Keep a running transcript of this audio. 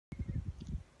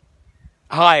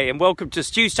Hi and welcome to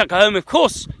Stu Stuck at Home. Of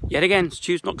course, yet again,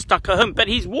 Stu's not stuck at home, but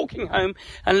he's walking home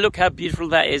and look how beautiful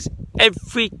that is.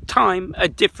 Every time a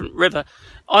different river.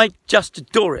 I just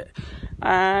adore it.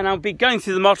 And I'll be going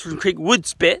through the Marshall Creek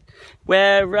Woods bit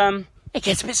where it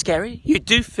gets a bit scary. You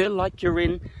do feel like you're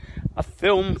in a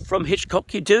film from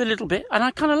Hitchcock. You do a little bit, and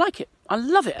I kind of like it. I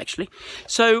love it, actually.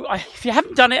 So if you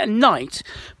haven't done it at night,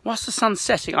 whilst the sun's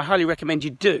setting, I highly recommend you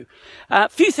do. A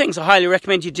few things I highly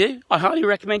recommend you do. I highly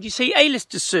recommend you see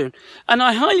A-listers soon. And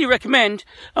I highly recommend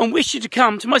and wish you to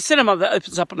come to my cinema that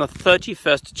opens up on the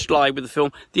 31st of July with the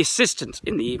film The Assistant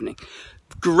in the evening.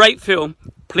 Great film.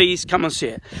 Please come and see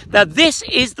it. Now, this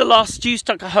is the last Stu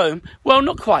Stuck at Home. Well,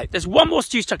 not quite. There's one more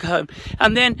Stu Stuck at Home.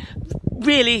 And then,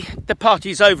 really, the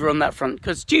party's over on that front,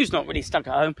 because Stu's not really stuck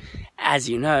at home, as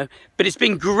you know. But it's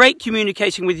been great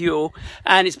communicating with you all.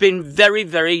 And it's been very,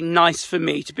 very nice for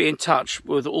me to be in touch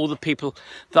with all the people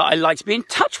that I like to be in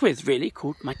touch with, really,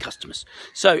 called my customers.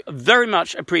 So, very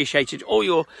much appreciated all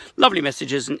your lovely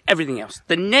messages and everything else.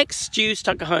 The next Stu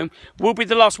Stuck at Home will be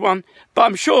the last one, but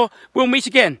I'm sure we'll meet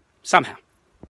again somehow.